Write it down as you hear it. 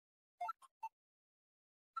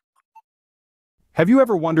Have you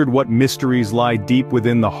ever wondered what mysteries lie deep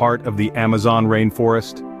within the heart of the Amazon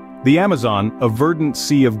rainforest? The Amazon, a verdant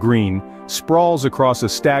sea of green, sprawls across a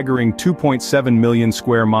staggering 2.7 million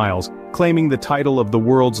square miles, claiming the title of the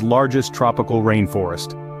world's largest tropical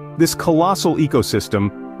rainforest. This colossal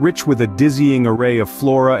ecosystem, rich with a dizzying array of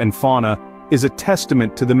flora and fauna, is a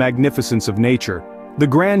testament to the magnificence of nature. The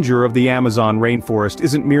grandeur of the Amazon rainforest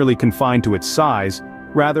isn't merely confined to its size,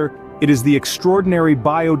 rather, it is the extraordinary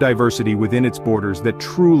biodiversity within its borders that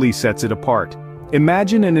truly sets it apart.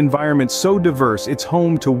 Imagine an environment so diverse it's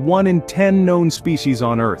home to 1 in 10 known species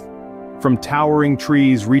on Earth. From towering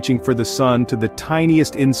trees reaching for the sun to the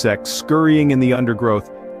tiniest insects scurrying in the undergrowth,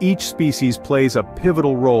 each species plays a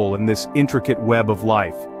pivotal role in this intricate web of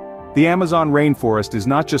life. The Amazon rainforest is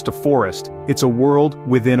not just a forest, it's a world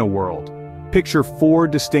within a world. Picture 4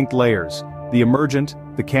 distinct layers: the emergent,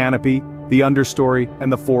 the canopy, the understory, and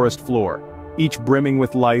the forest floor, each brimming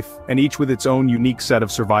with life and each with its own unique set of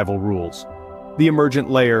survival rules. The emergent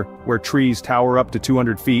layer, where trees tower up to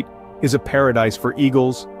 200 feet, is a paradise for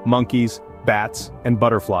eagles, monkeys, bats, and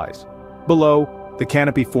butterflies. Below, the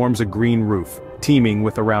canopy forms a green roof, teeming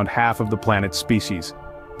with around half of the planet's species.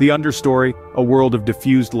 The understory, a world of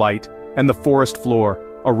diffused light, and the forest floor,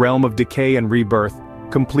 a realm of decay and rebirth,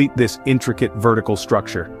 complete this intricate vertical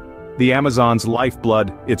structure. The Amazon's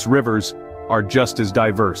lifeblood, its rivers, are just as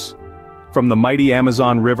diverse. From the mighty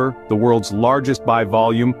Amazon River, the world's largest by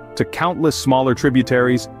volume, to countless smaller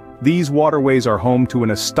tributaries, these waterways are home to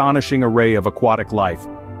an astonishing array of aquatic life,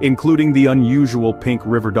 including the unusual pink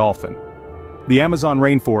river dolphin. The Amazon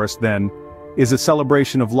rainforest, then, is a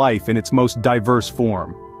celebration of life in its most diverse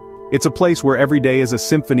form. It's a place where every day is a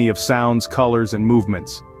symphony of sounds, colors, and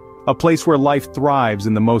movements. A place where life thrives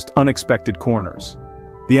in the most unexpected corners.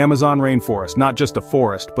 The Amazon rainforest, not just a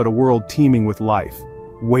forest, but a world teeming with life,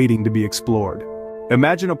 waiting to be explored.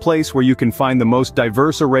 Imagine a place where you can find the most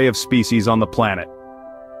diverse array of species on the planet.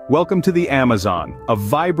 Welcome to the Amazon, a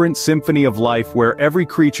vibrant symphony of life where every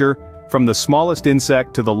creature, from the smallest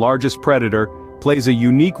insect to the largest predator, plays a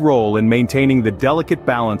unique role in maintaining the delicate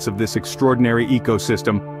balance of this extraordinary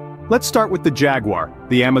ecosystem. Let's start with the jaguar,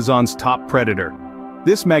 the Amazon's top predator.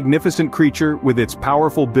 This magnificent creature, with its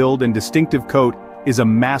powerful build and distinctive coat, is a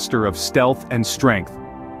master of stealth and strength,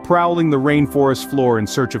 prowling the rainforest floor in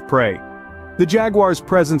search of prey. The jaguar's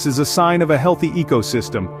presence is a sign of a healthy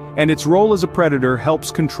ecosystem, and its role as a predator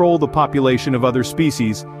helps control the population of other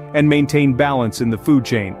species and maintain balance in the food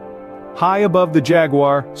chain. High above the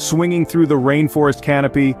jaguar, swinging through the rainforest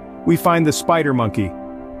canopy, we find the spider monkey.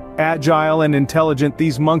 Agile and intelligent,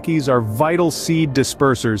 these monkeys are vital seed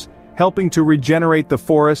dispersers, helping to regenerate the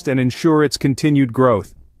forest and ensure its continued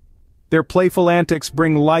growth. Their playful antics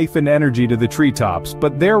bring life and energy to the treetops,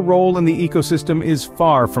 but their role in the ecosystem is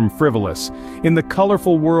far from frivolous. In the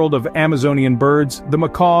colorful world of Amazonian birds, the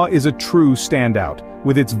macaw is a true standout.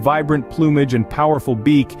 With its vibrant plumage and powerful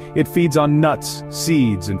beak, it feeds on nuts,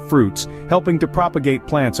 seeds, and fruits, helping to propagate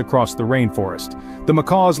plants across the rainforest. The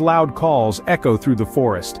macaw's loud calls echo through the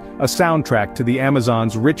forest, a soundtrack to the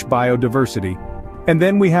Amazon's rich biodiversity. And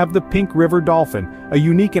then we have the pink river dolphin, a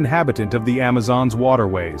unique inhabitant of the Amazon's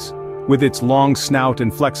waterways. With its long snout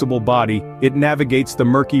and flexible body, it navigates the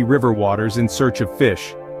murky river waters in search of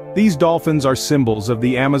fish. These dolphins are symbols of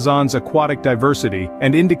the Amazon's aquatic diversity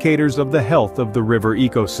and indicators of the health of the river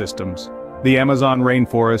ecosystems. The Amazon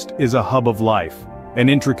rainforest is a hub of life, an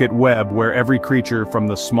intricate web where every creature from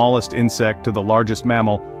the smallest insect to the largest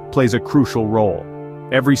mammal plays a crucial role.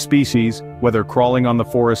 Every species, whether crawling on the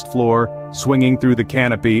forest floor, swinging through the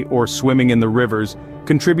canopy, or swimming in the rivers,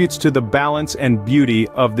 contributes to the balance and beauty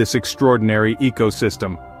of this extraordinary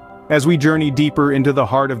ecosystem. As we journey deeper into the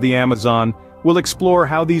heart of the Amazon, we'll explore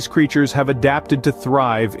how these creatures have adapted to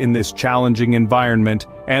thrive in this challenging environment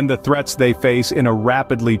and the threats they face in a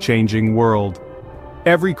rapidly changing world.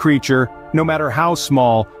 Every creature, no matter how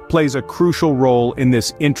small, plays a crucial role in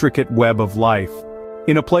this intricate web of life.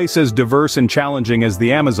 In a place as diverse and challenging as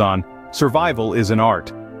the Amazon, survival is an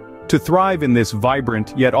art. To thrive in this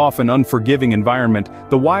vibrant yet often unforgiving environment,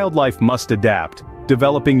 the wildlife must adapt,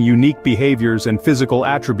 developing unique behaviors and physical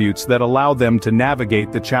attributes that allow them to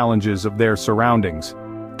navigate the challenges of their surroundings.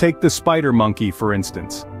 Take the spider monkey, for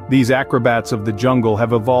instance. These acrobats of the jungle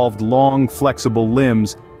have evolved long, flexible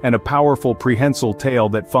limbs and a powerful prehensile tail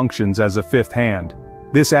that functions as a fifth hand.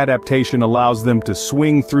 This adaptation allows them to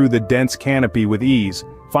swing through the dense canopy with ease,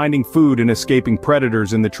 finding food and escaping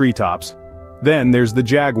predators in the treetops. Then there's the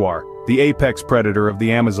jaguar, the apex predator of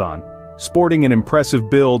the Amazon. Sporting an impressive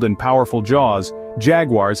build and powerful jaws,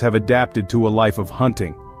 jaguars have adapted to a life of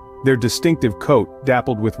hunting. Their distinctive coat,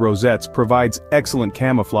 dappled with rosettes, provides excellent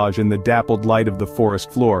camouflage in the dappled light of the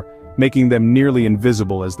forest floor, making them nearly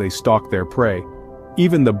invisible as they stalk their prey.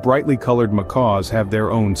 Even the brightly colored macaws have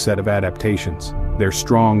their own set of adaptations. Their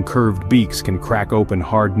strong, curved beaks can crack open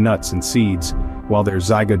hard nuts and seeds, while their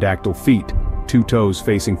zygodactyl feet, 2 toes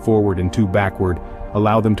facing forward and 2 backward,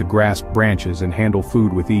 allow them to grasp branches and handle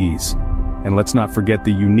food with ease. And let's not forget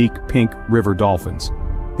the unique pink river dolphins.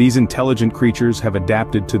 These intelligent creatures have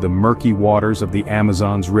adapted to the murky waters of the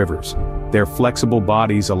Amazon's rivers. Their flexible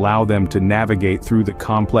bodies allow them to navigate through the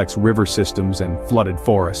complex river systems and flooded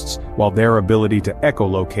forests, while their ability to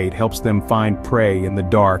echolocate helps them find prey in the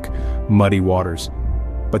dark, muddy waters.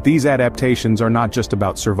 But these adaptations are not just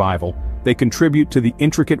about survival. They contribute to the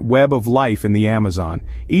intricate web of life in the Amazon,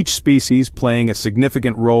 each species playing a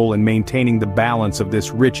significant role in maintaining the balance of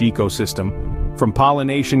this rich ecosystem. From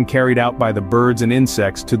pollination carried out by the birds and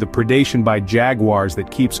insects to the predation by jaguars that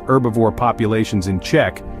keeps herbivore populations in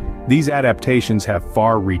check, these adaptations have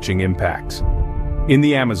far-reaching impacts. In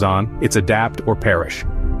the Amazon, it's adapt or perish.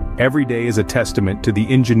 Every day is a testament to the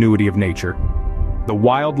ingenuity of nature. The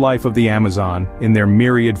wildlife of the Amazon, in their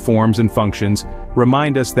myriad forms and functions,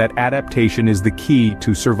 remind us that adaptation is the key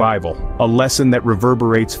to survival, a lesson that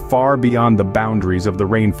reverberates far beyond the boundaries of the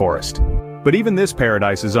rainforest. But even this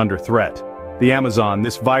paradise is under threat. The Amazon,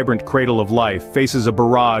 this vibrant cradle of life, faces a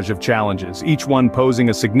barrage of challenges, each one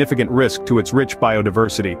posing a significant risk to its rich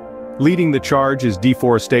biodiversity. Leading the charge is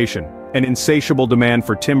deforestation. An insatiable demand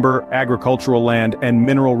for timber, agricultural land, and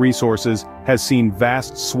mineral resources has seen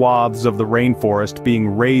vast swaths of the rainforest being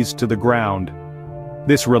razed to the ground.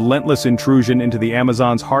 This relentless intrusion into the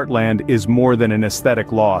Amazon's heartland is more than an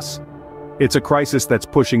aesthetic loss. It's a crisis that's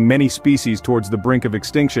pushing many species towards the brink of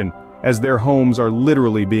extinction, as their homes are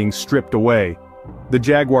literally being stripped away. The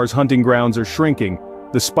jaguar's hunting grounds are shrinking,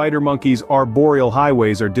 the spider monkey's arboreal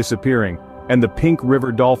highways are disappearing, and the pink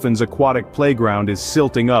river dolphin's aquatic playground is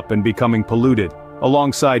silting up and becoming polluted.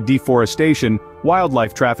 Alongside deforestation,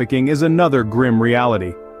 wildlife trafficking is another grim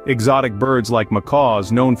reality. Exotic birds like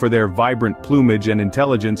macaws, known for their vibrant plumage and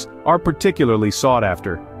intelligence, are particularly sought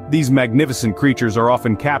after. These magnificent creatures are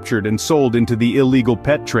often captured and sold into the illegal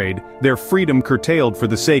pet trade, their freedom curtailed for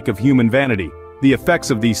the sake of human vanity. The effects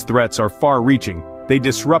of these threats are far-reaching. They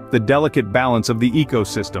disrupt the delicate balance of the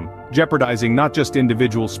ecosystem, jeopardizing not just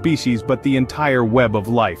individual species but the entire web of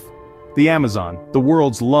life. The Amazon, the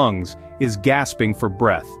world's lungs, is gasping for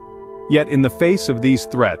breath. Yet in the face of these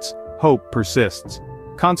threats, hope persists.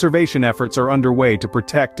 Conservation efforts are underway to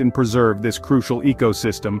protect and preserve this crucial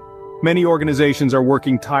ecosystem. Many organizations are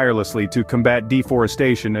working tirelessly to combat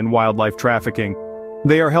deforestation and wildlife trafficking.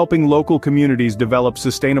 They are helping local communities develop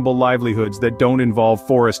sustainable livelihoods that don't involve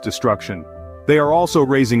forest destruction. They are also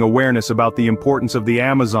raising awareness about the importance of the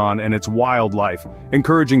Amazon and its wildlife,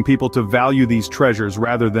 encouraging people to value these treasures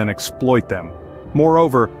rather than exploit them.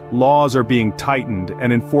 Moreover, laws are being tightened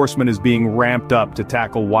and enforcement is being ramped up to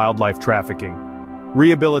tackle wildlife trafficking.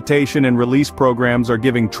 Rehabilitation and release programs are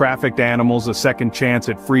giving trafficked animals a second chance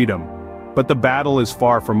at freedom. But the battle is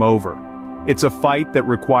far from over. It's a fight that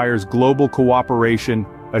requires global cooperation,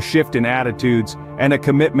 a shift in attitudes, and a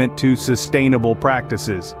commitment to sustainable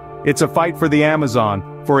practices. It's a fight for the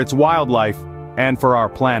Amazon, for its wildlife, and for our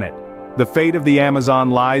planet. The fate of the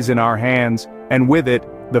Amazon lies in our hands, and with it,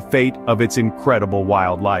 the fate of its incredible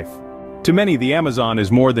wildlife. To many, the Amazon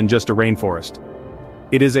is more than just a rainforest.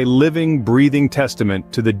 It is a living, breathing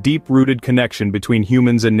testament to the deep-rooted connection between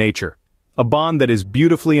humans and nature. A bond that is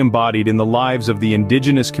beautifully embodied in the lives of the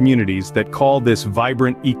indigenous communities that call this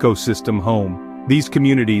vibrant ecosystem home. These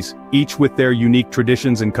communities, each with their unique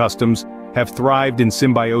traditions and customs, have thrived in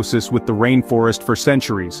symbiosis with the rainforest for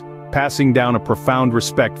centuries, passing down a profound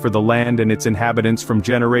respect for the land and its inhabitants from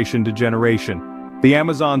generation to generation. The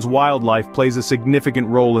Amazon's wildlife plays a significant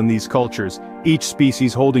role in these cultures, each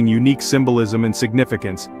species holding unique symbolism and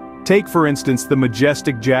significance. Take for instance the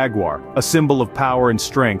majestic jaguar, a symbol of power and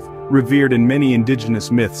strength, revered in many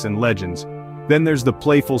indigenous myths and legends. Then there's the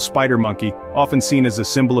playful spider monkey, often seen as a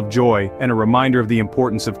symbol of joy and a reminder of the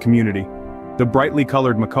importance of community. The brightly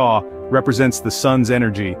colored macaw represents the sun's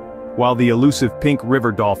energy, while the elusive pink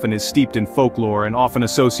river dolphin is steeped in folklore and often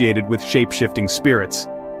associated with shape-shifting spirits.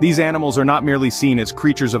 These animals are not merely seen as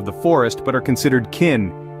creatures of the forest but are considered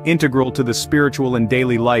kin, integral to the spiritual and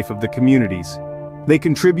daily life of the communities. They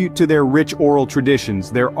contribute to their rich oral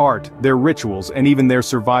traditions, their art, their rituals, and even their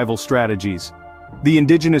survival strategies. The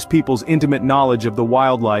indigenous people's intimate knowledge of the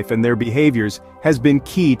wildlife and their behaviors has been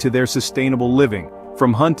key to their sustainable living,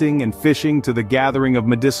 from hunting and fishing to the gathering of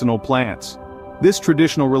medicinal plants. This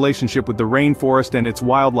traditional relationship with the rainforest and its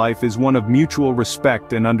wildlife is one of mutual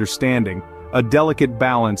respect and understanding, a delicate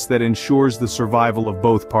balance that ensures the survival of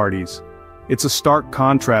both parties. It's a stark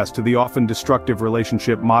contrast to the often destructive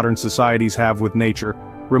relationship modern societies have with nature,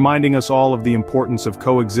 reminding us all of the importance of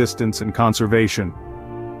coexistence and conservation.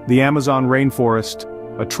 The Amazon rainforest,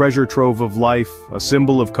 a treasure trove of life, a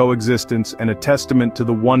symbol of coexistence, and a testament to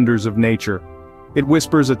the wonders of nature. It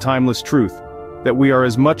whispers a timeless truth, that we are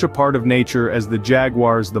as much a part of nature as the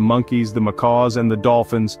jaguars, the monkeys, the macaws, and the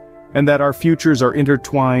dolphins, and that our futures are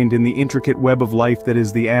intertwined in the intricate web of life that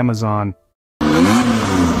is the Amazon.